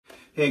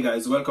Hey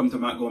guys, welcome to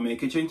Matt Gourmet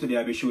Kitchen. Today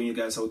I'll be showing you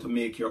guys how to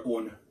make your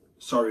own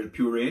sorrel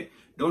puree.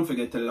 Don't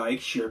forget to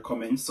like, share,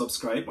 comment,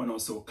 subscribe, and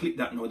also click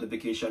that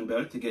notification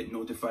bell to get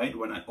notified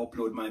when I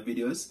upload my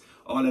videos.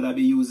 All that I'll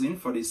be using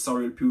for this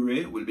sorrel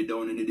puree will be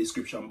down in the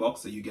description box,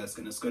 so you guys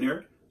can just go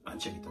there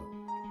and check it out.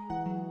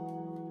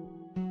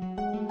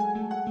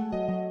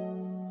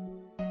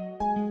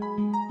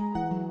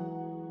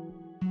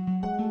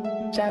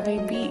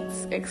 Jave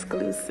Beats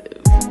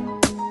exclusive.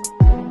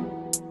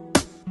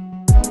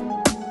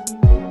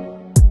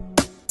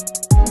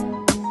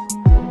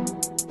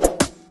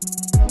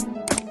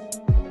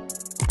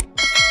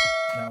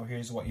 Now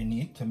here's what you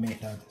need to make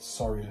that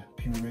sorrel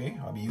puree.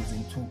 I'll be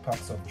using 2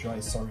 packs of dry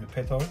sorrel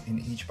petal. In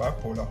each pack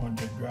hold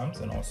 100 grams,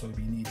 and also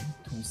be needing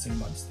 2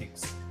 cinnamon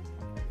sticks.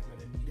 You're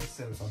going to need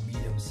yourself a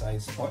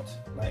medium-sized pot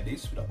like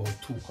this with about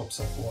 2 cups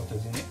of water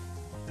in it.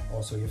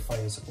 Also your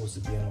fire is supposed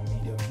to be on a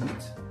medium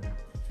heat.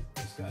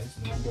 Yes guys,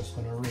 now I'm just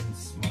going to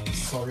rinse my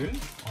sorrel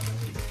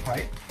underneath the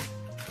pipe.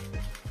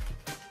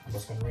 I'm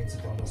just going to rinse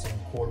it under some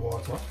cold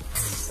water and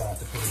start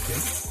to put it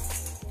in.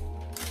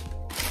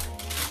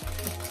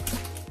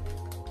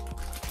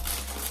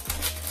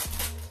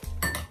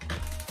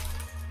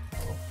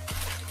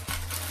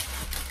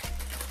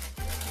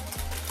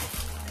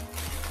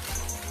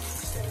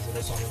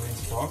 Just want to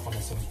rinse it off under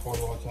some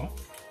cold water.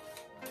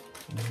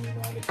 And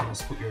then you can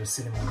just put your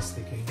cinnamon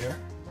stick in there.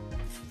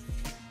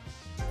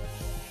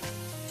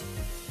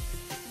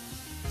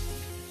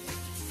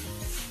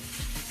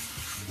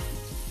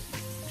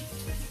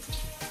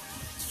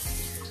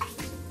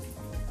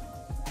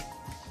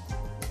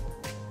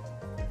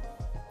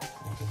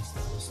 I can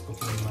start just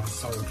putting in my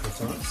sorrel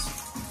petals.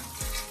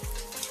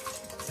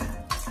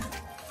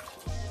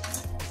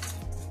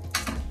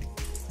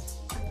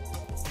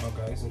 Now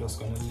guys, we're just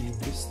going to leave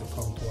this to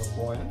come to a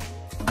boil. And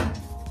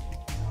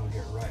I'll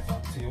get right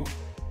back to you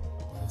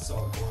when it's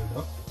all boiled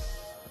up.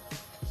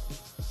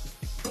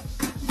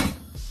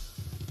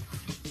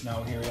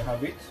 Now here you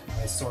have it.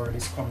 My sorrel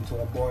is come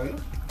to a boil.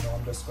 Now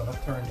I'm just going to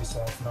turn this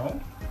off now.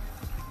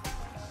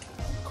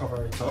 And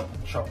cover it up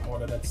and chop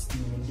all of that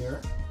steam in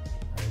there.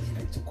 And leave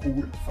it to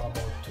cool for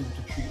about 2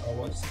 to 3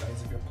 hours.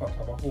 Guys, if your pot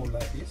have a hole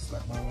like this,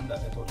 like my one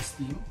that let out the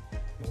steam,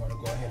 you want to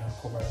go ahead and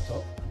cover it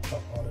up and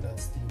chop all of that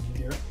steam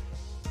in there.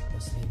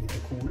 Just leave it to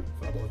cool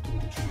for about 2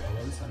 to 3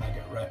 hours, and I'll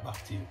get right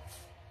back to you.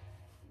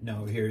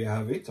 Now here you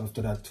have it.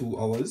 After that 2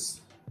 hours,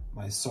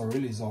 my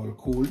sorrel is all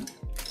cooled.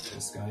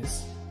 Yes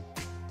guys,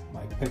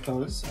 my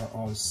petals are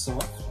all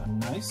soft and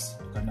nice.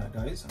 Look at that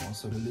guys, and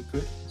also the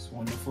liquid is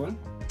wonderful.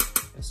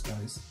 Yes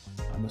guys,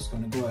 I'm just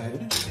going to go ahead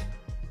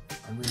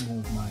and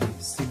remove my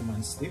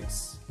cinnamon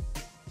sticks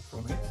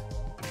from it.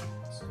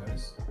 Yes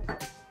guys.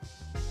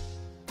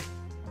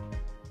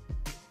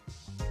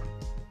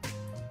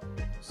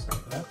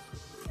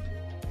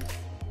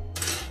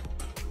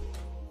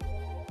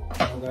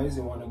 Now guys,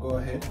 you want to go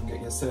ahead and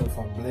get yourself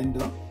a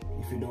blender.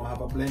 If you don't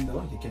have a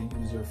blender, you can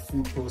use your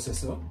food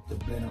processor to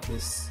blend up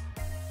this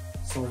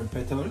sorrel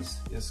petals.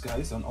 Yes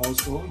guys, and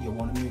also you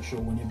want to make sure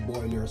when you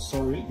boil your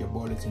sorrel, you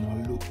boil it in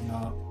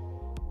a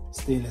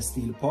stainless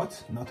steel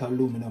pot, not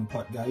aluminum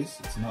pot guys.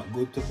 It's not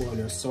good to boil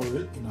your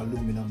sorrel in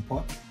aluminum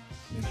pot.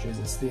 Make sure it's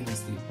a stainless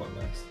steel pot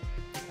guys.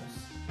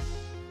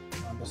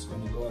 Yes. I'm just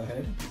going to go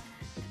ahead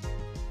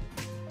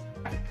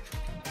and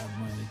add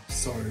my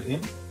sorrel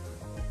in.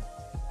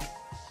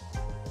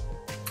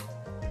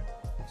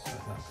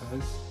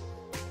 Guys.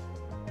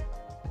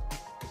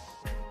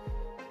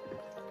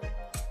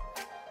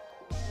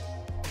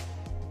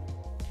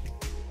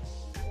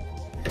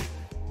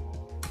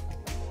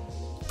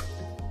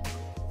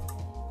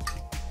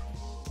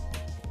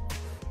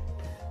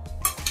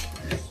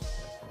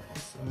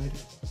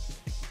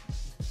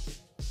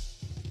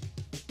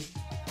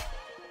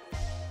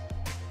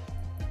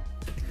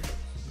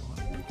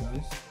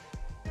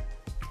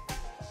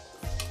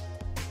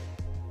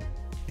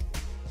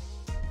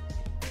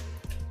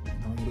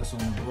 Just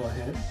want to go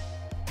ahead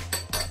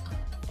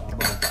for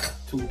about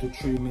 2 to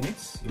 3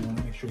 minutes. You want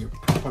to make sure you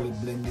properly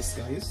blend this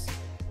guys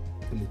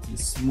till it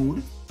is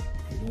smooth.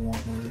 You don't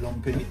want no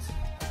lump in it.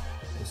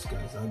 Yes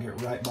guys, I'll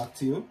get right back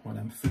to you when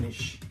I'm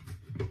finished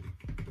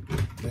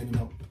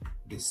blending up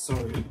this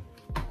sorrel.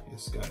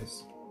 Yes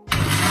guys.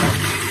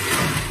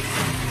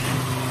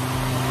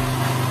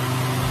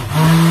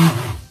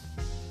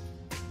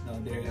 Now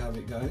there you have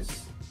it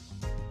guys.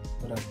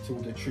 For that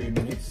 2 to 3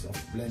 minutes of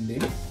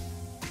blending.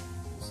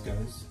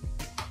 Guys,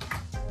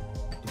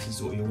 this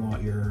is what you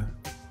want your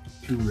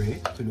puree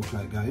to look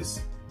like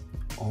guys.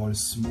 All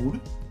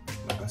smooth,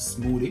 like a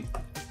smoothie.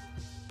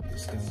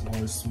 This guys,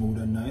 all smooth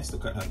and nice.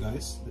 Look at that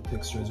guys, the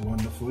texture is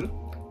wonderful.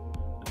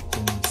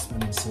 And it's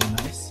smelling so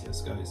nice.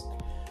 Yes guys,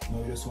 now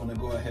you just want to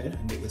go ahead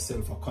and get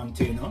yourself a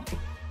container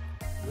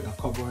with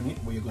a cover on it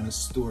where you're going to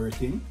store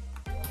it in.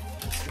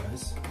 Yes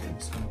guys, I'm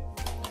just going to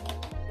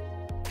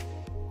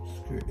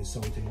scrape this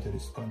out into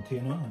this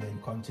container and then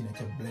continue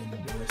to blend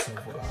the rest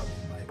of what I have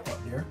in my pot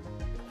there.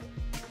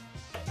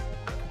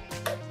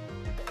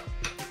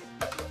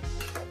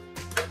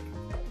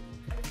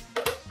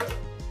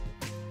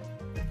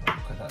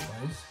 Look at that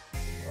guys.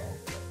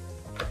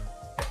 Wow.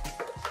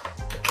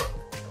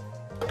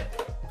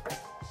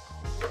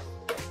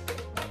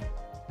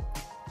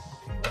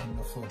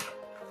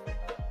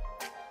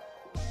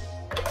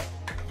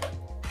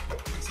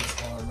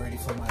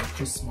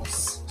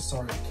 Christmas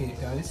sorrel cake,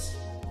 guys.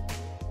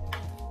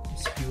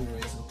 This puree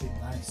is looking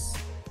nice.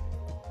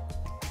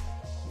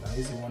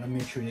 Guys, you want to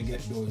make sure you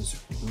get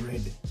those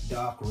red,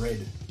 dark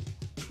red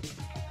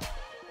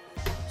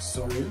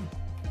sorrel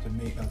to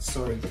make that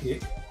sorrel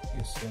cake.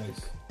 Yes,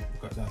 guys,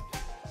 look at that.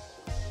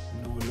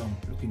 No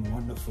lump, looking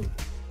wonderful.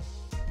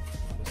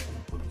 I'm just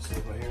gonna put this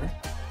over here.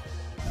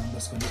 And I'm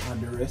just gonna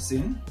add the rest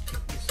in.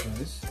 Yes,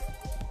 guys.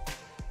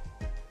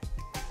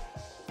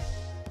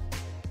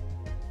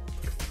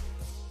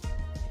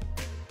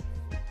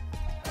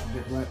 I'll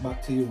get right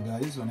back to you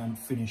guys when I'm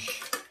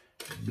finished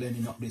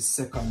blending up this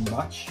second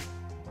batch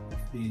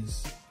of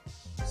these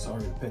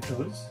sorrel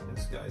petals.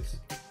 Yes, guys.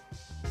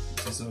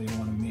 This is how you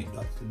want to make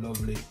that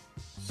lovely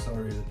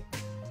sorrel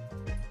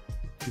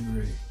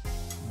puree.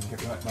 I'll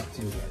get right back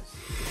to you guys.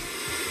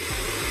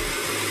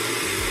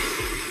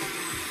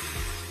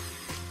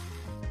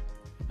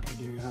 And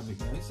there you have it,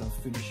 guys. I've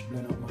finished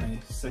blending up my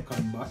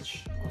second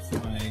batch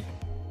of my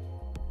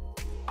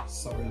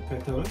sorrel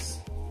petals.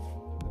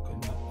 Look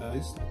at that,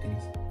 guys. Looking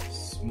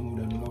smooth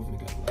and lovely,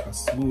 guys. Like a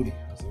smoothie,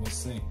 as I was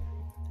saying.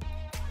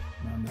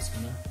 Now I'm just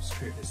gonna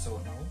scrape this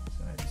out now.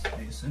 So I just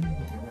place in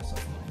with the rest of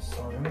my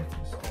sorrel.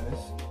 Yes,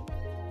 guys.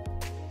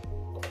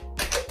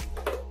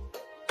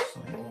 So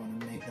you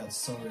want to make that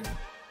sorrel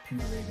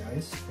puree,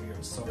 guys, for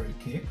your sorrel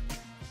cake.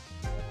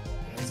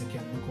 Guys, you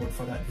can look out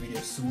for that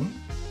video soon.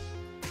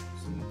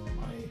 So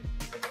my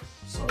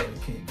sorrel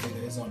cake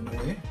video is on the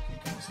way. You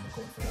can also look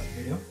out for that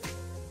video.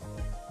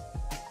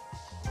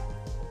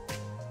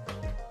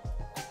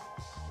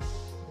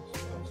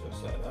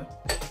 Just like that.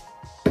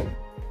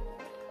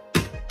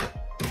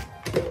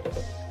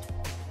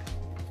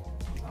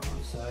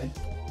 Side.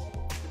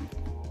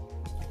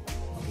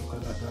 Look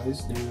at that, guys.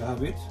 There you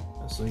have it.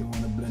 So you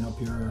want to blend up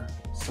your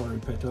sorrel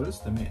petals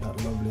to make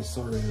that lovely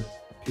sorrel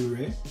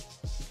puree.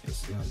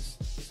 Yes, guys,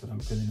 that's what I'm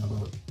telling you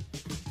about.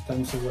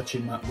 Thanks for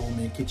watching Matt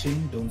Gourmet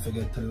Kitchen. Don't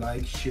forget to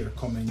like, share,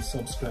 comment,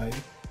 subscribe.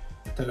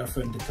 Tell a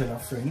friend to tell a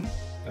friend.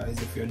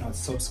 Guys, if you're not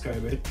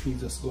subscribed, please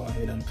just go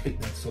ahead and click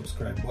that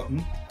subscribe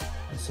button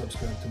and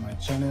subscribe to my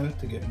channel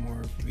to get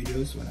more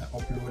videos when I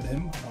upload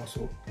them, and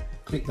also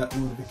click that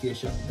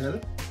notification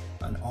bell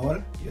and all.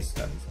 Yes,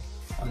 guys.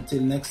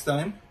 Until next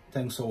time,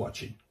 thanks for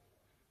watching.